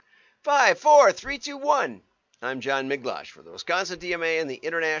Five, four, three, two, one. I'm John Miglosh for the Wisconsin DMA and the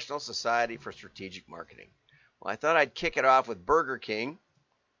International Society for Strategic Marketing. Well, I thought I'd kick it off with Burger King,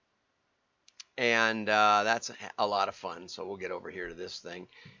 and that's a lot of fun. So we'll get over here to this thing,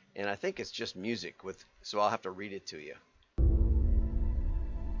 and I think it's just music so I'll have to read it to you.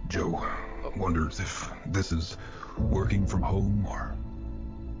 Joe wonders if this is working from home or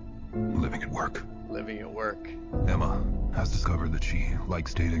living at work. Living at work. Emma has discovered that she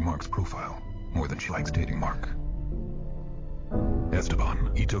likes dating Mark's profile more than she likes dating Mark.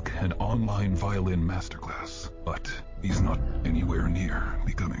 Esteban, he took an online violin masterclass, but he's not anywhere near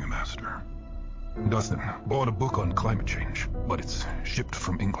becoming a master. Dustin bought a book on climate change, but it's shipped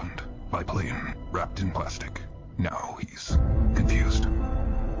from England by plane, wrapped in plastic. Now he's confused.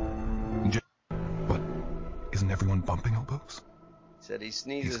 But isn't everyone bumping elbows? Said he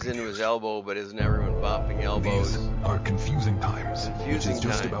sneezes into his elbow, but isn't everyone bumping elbows? These are confusing times. Which is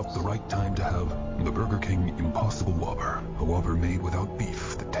just about the right time to have the Burger King Impossible Whopper. A Whopper made without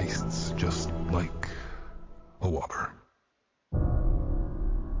beef that tastes just like a Whopper.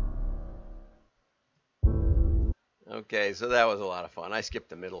 Okay, so that was a lot of fun. I skipped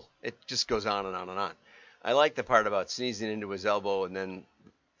the middle. It just goes on and on and on. I like the part about sneezing into his elbow and then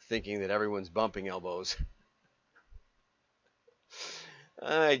thinking that everyone's bumping elbows.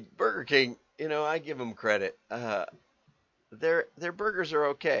 Burger King, I give them credit. Their burgers are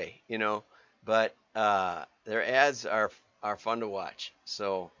okay, but their ads are fun to watch.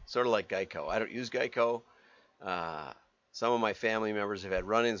 So sort of like Geico. I don't use Geico. Some of my family members have had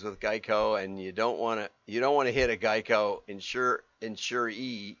run-ins with Geico, and you don't want to hit a Geico insured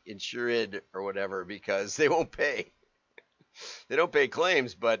or whatever, because they won't pay. They don't pay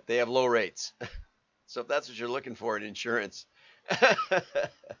claims, but they have low rates. So if that's what you're looking for in insurance,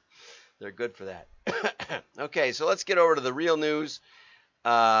 they're good for that. Okay, so let's get over to the real news.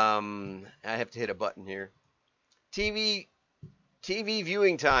 I have to hit a button here. TV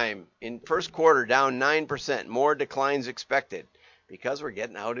viewing time in first quarter down 9%. More declines expected because we're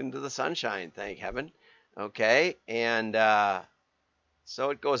getting out into the sunshine, thank heaven. Okay, and so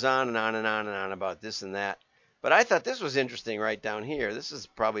it goes on and on and on and on about this and that. But I thought this was interesting right down here. This is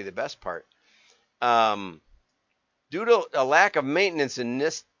probably the best part. Due to a lack of maintenance in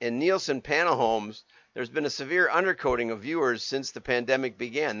Nielsen panel homes, there's been a severe undercoating of viewers since the pandemic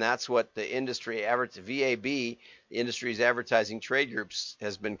began. That's what the industry VAB, the industry's advertising trade groups,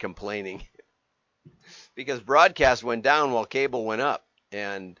 has been complaining. Because broadcast went down while cable went up.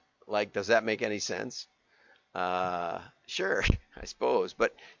 And, does that make any sense? Sure, I suppose.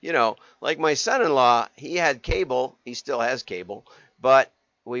 But, like my son-in-law, he had cable. He still has cable. But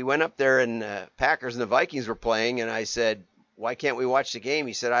we went up there and Packers and the Vikings were playing, and I said, why can't we watch the game?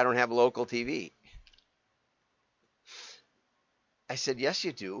 He said, I don't have local TV. I said, yes,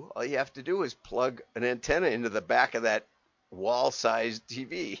 you do. All you have to do is plug an antenna into the back of that wall-sized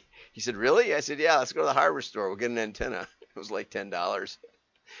TV. He said, really? I said, yeah, let's go to the hardware store. We'll get an antenna. It was like $10.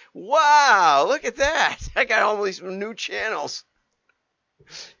 Wow, look at that. I got all these new channels.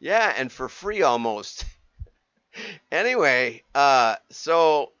 Yeah, and for free almost. Anyway,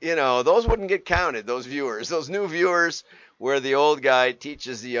 so, those wouldn't get counted, those viewers. Those new viewers where the old guy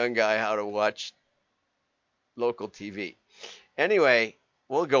teaches the young guy how to watch local TV. Anyway,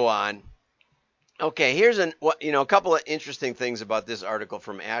 we'll go on. Okay, here's a couple of interesting things about this article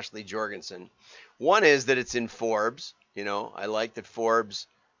from Ashley Jorgensen. One is that it's in Forbes. I like that Forbes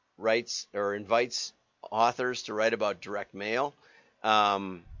writes or invites authors to write about direct mail.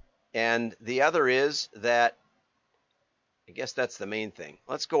 And the other is that, I guess that's the main thing.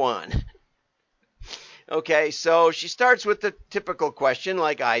 Let's go on. Okay, so she starts with the typical question,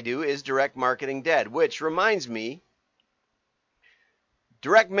 like I do, is direct marketing dead? Which reminds me,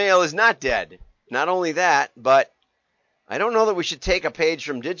 direct mail is not dead. Not only that, but I don't know that we should take a page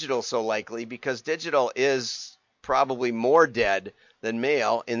from digital so likely, because digital is probably more dead than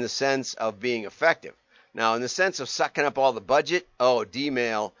mail in the sense of being effective. Now, in the sense of sucking up all the budget,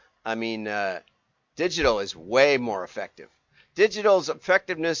 digital is way more effective. Digital's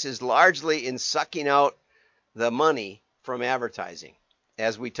effectiveness is largely in sucking out the money from advertising.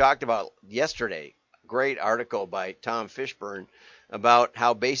 As we talked about yesterday, great article by Tom Fishburne about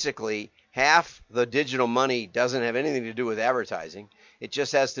how basically half the digital money doesn't have anything to do with advertising. It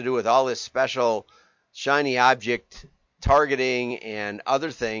just has to do with all this special shiny object targeting and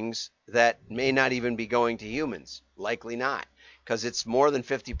other things that may not even be going to humans. Likely not, because it's more than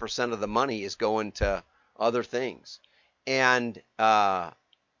 50% of the money is going to other things. And, at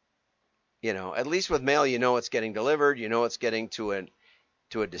least with mail, it's getting delivered, it's getting to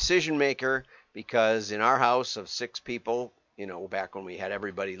a decision maker, because in our house of 6 people, back when we had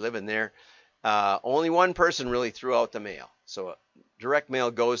everybody living there, only one person really threw out the mail. So direct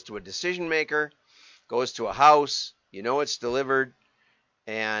mail goes to a decision maker, goes to a house, it's delivered,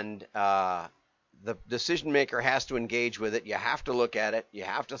 and the decision maker has to engage with it. You have to look at it. You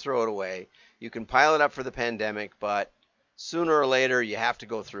have to throw it away. You can pile it up for the pandemic, but sooner or later you have to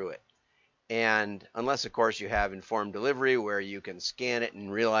go through it. And unless, of course, you have informed delivery where you can scan it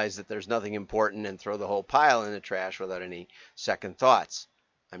and realize that there's nothing important and throw the whole pile in the trash without any second thoughts.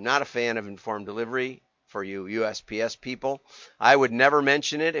 I'm not a fan of informed delivery for you USPS people. I would never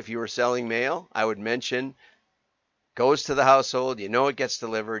mention it if you were selling mail. I would mention goes to the household, it gets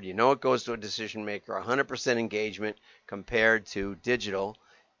delivered, it goes to a decision maker, 100% engagement compared to digital,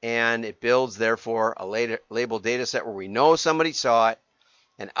 and it builds, therefore, a labeled data set where we know somebody saw it,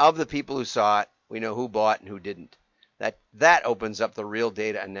 and of the people who saw it, we know who bought and who didn't. That opens up the real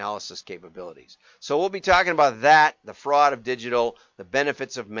data analysis capabilities. So we'll be talking about that, the fraud of digital, the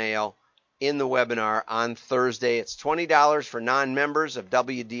benefits of mail, in the webinar on Thursday. It's $20 for non-members of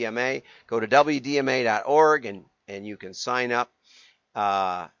WDMA. Go to WDMA.org and you can sign up.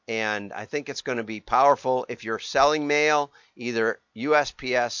 And I think it's going to be powerful if you're selling mail, either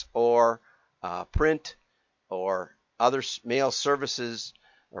USPS or print or other mail services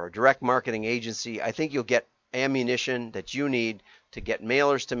or a direct marketing agency. I think you'll get ammunition that you need to get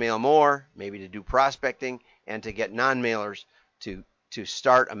mailers to mail more, maybe to do prospecting, and to get non-mailers to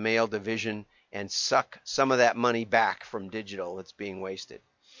start a mail division and suck some of that money back from digital that's being wasted.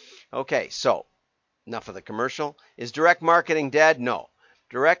 Okay, so enough of the commercial. Is direct marketing dead? No.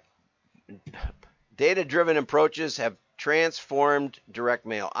 Direct data-driven approaches have transformed direct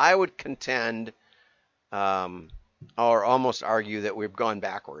mail. I would contend or almost argue that we've gone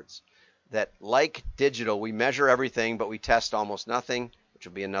backwards. That like digital, we measure everything, but we test almost nothing, which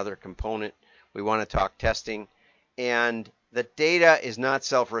will be another component. We want to talk testing. And the data is not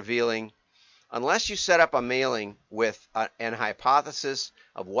self-revealing. Unless you set up a mailing with an hypothesis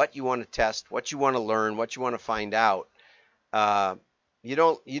of what you want to test, what you want to learn, what you want to find out, you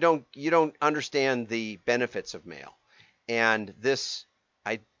don't understand the benefits of mail. And this,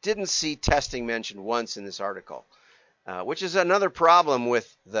 I didn't see testing mentioned once in this article, which is another problem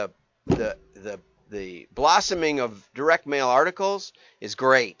with the blossoming of direct mail articles is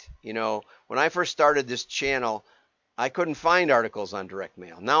great. When I first started this channel, I couldn't find articles on direct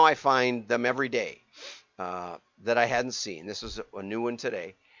mail. Now I find them every day that I hadn't seen. This is a new one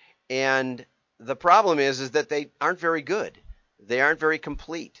today. And the problem is that they aren't very good. They aren't very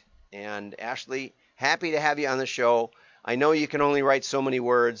complete. And Ashley, happy to have you on the show. I know you can only write so many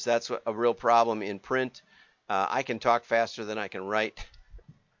words. That's a real problem in print. I can talk faster than I can write.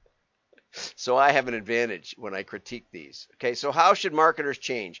 So I have an advantage when I critique these. Okay, so how should marketers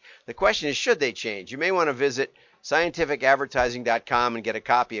change? The question is, should they change? You may want to visit scientificadvertising.com and get a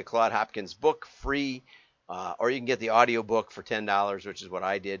copy of Claude Hopkins' book free, or you can get the audio book for $10, which is what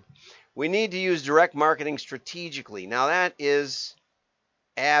I did. We need to use direct marketing strategically. Now that is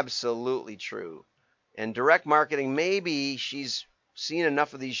absolutely true. And direct marketing, maybe she's seen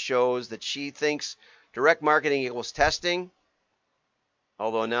enough of these shows that she thinks direct marketing equals testing,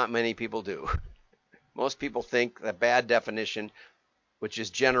 although not many people do. Most people think the bad definition, which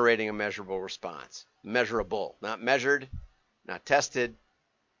is generating a measurable response. Measurable, not measured, not tested.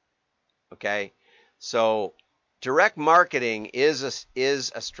 Okay, so direct marketing is a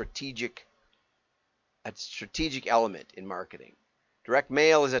strategic element in marketing. Direct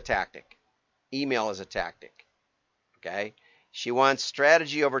mail is a tactic. Email is a tactic. Okay, she wants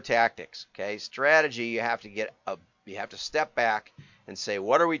strategy over tactics. Okay, strategy, you have to step back and say,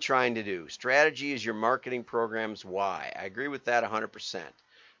 what are we trying to do? Strategy is your marketing program's why. I agree with that 100%.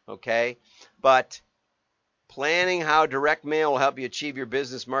 Okay, but planning how direct mail will help you achieve your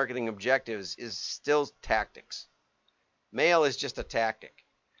business marketing objectives is still tactics. Mail is just a tactic,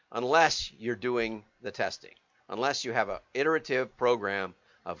 unless you're doing the testing, unless you have an iterative program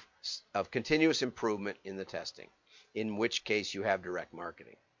of continuous improvement in the testing, in which case you have direct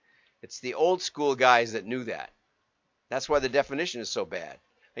marketing. It's the old school guys that knew that. That's why the definition is so bad.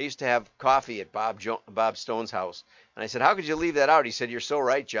 I used to have coffee at Bob Stone's house, and I said, how could you leave that out? He said, you're so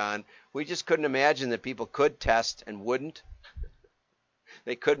right, John. We just couldn't imagine that people could test and wouldn't.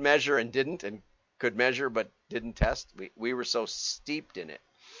 They could measure and didn't, and could measure but didn't test. We were so steeped in it.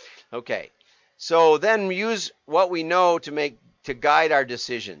 Okay, so then use what we know to guide our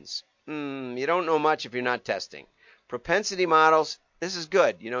decisions. You don't know much if you're not testing. Propensity models, this is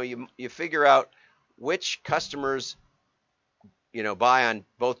good. You figure out which customers buy on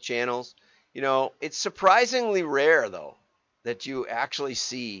both channels. It's surprisingly rare, though, that you actually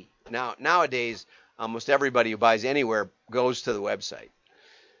see nowadays almost everybody who buys anywhere goes to the website,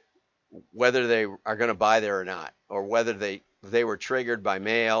 whether they are going to buy there or not, or whether they were triggered by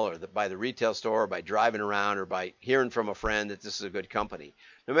mail or by the retail store, or by driving around, or by hearing from a friend that this is a good company.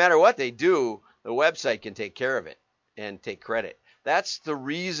 No matter what they do, the website can take care of it and take credit. That's the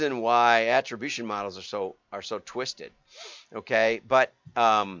reason why attribution models are so twisted. Okay, but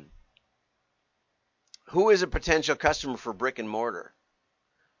who is a potential customer for brick and mortar?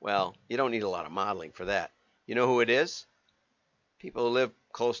 Well, you don't need a lot of modeling for that. You know who it is? People who live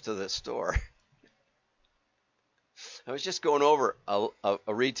close to the store. I was just going over a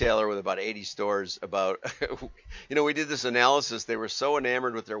retailer with about 80 stores about, we did this analysis. They were so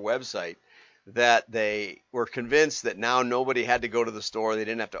enamored with their website that they were convinced that now nobody had to go to the store. They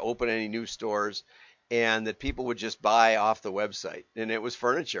didn't have to open any new stores, and that people would just buy off the website. And it was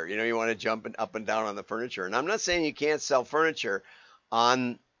furniture. You want to jump up and down on the furniture. And I'm not saying you can't sell furniture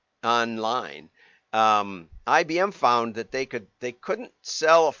online. IBM found that they couldn't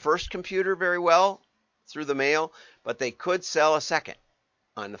sell a first computer very well through the mail, but they could sell a second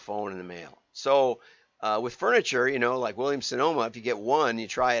on the phone and the mail. So with furniture, like Williams Sonoma, if you get one, you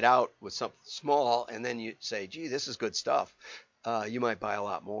try it out with something small, and then you say, "Gee, this is good stuff." You might buy a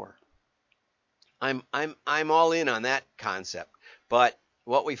lot more. I'm all in on that concept, but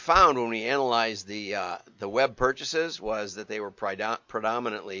what we found when we analyzed the web purchases was that they were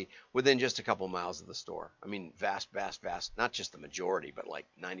predominantly within just a couple miles of the store. I mean, vast, not just the majority, but like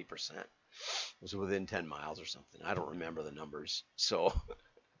 90% was within 10 miles or something. I don't remember the numbers, so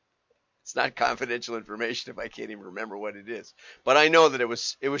it's not confidential information if I can't even remember what it is. But I know that it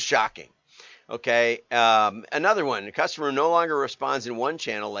was shocking. Okay, another one: a customer no longer responds in one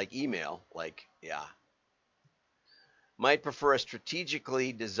channel like email, might prefer a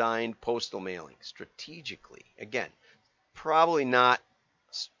strategically designed postal mailing. Strategically, again, probably not.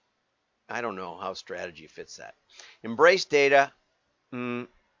 I don't know how strategy fits that. Embrace data.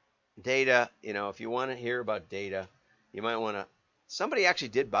 Data, if you want to hear about data, you might want to. Somebody actually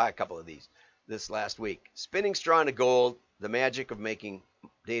did buy a couple of these this last week. Spinning straw into gold, the magic of making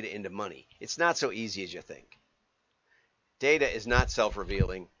data into money. It's not so easy as you think. Data is not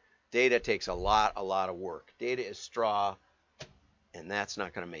self-revealing. Data takes a lot of work. Data is straw, and that's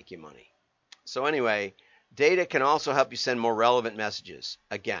not going to make you money. So anyway, data can also help you send more relevant messages.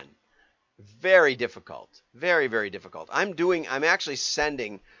 Again, very difficult. Very, very difficult. I'm actually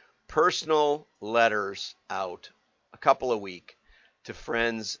sending personal letters out a couple a week to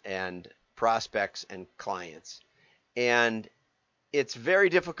friends and prospects and clients. And it's very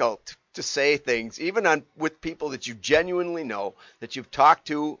difficult to say things, even with people that you genuinely know, that you've talked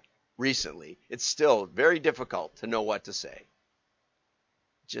to recently. It's still very difficult to know what to say.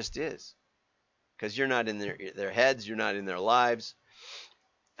 It just is. Because you're not in their heads, you're not in their lives.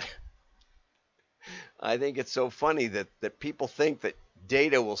 I think it's so funny that people think that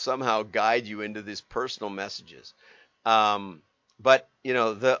data will somehow guide you into these personal messages. But,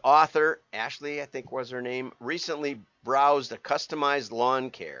 the author, Ashley, I think was her name, recently browsed a customized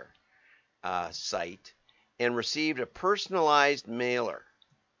lawn care site and received a personalized mailer.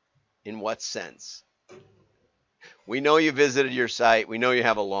 In what sense? We know you visited your site. We know you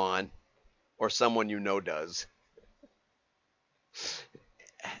have a lawn, or someone does.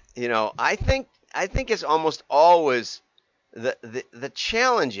 I think it's almost always the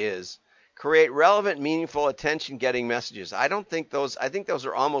challenge is create relevant, meaningful, attention-getting messages. I think those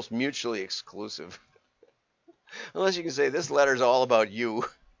are almost mutually exclusive. Unless you can say this letter is all about you.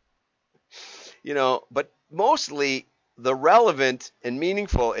 But mostly the relevant and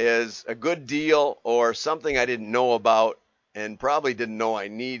meaningful is a good deal or something I didn't know about and probably didn't know I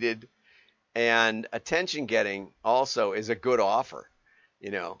needed. And attention-getting also is a good offer,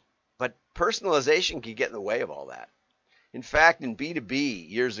 But personalization can get in the way of all that. In fact, in B2B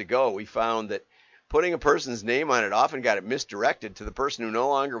years ago, we found that putting a person's name on it often got it misdirected to the person who no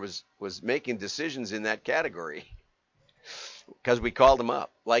longer was making decisions in that category. Because we called them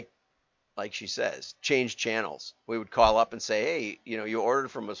up, like she says, change channels. We would call up and say, "Hey, you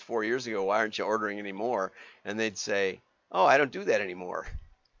ordered from us 4 years ago. Why aren't you ordering anymore?" And they'd say, "Oh, I don't do that anymore.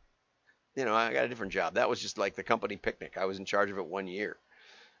 I got a different job. That was just like the company picnic. I was in charge of it 1 year.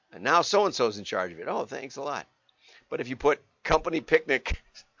 And now so-and-so's in charge of it. Oh, thanks a lot." But if you put company picnic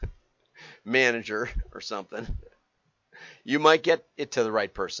manager or something, you might get it to the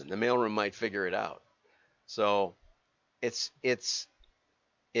right person. The mailroom might figure it out. So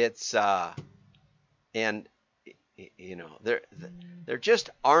and there just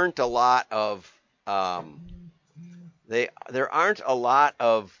aren't a lot of there aren't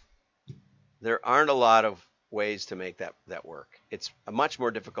a lot of ways to make that work. It's much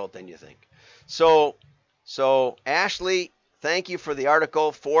more difficult than you think. So Ashley, thank you for the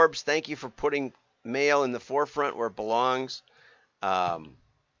article. Forbes, thank you for putting mail in the forefront where it belongs. But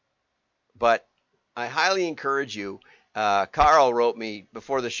I highly encourage you. Carl wrote me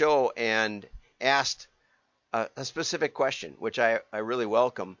before the show and asked a specific question, which I really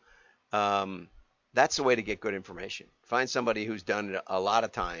welcome. That's the way to get good information. Find somebody who's done it a lot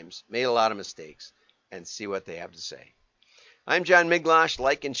of times, made a lot of mistakes, and see what they have to say. I'm John Miglosh.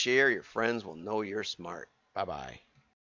 Like and share. Your friends will know you're smart. Bye-bye.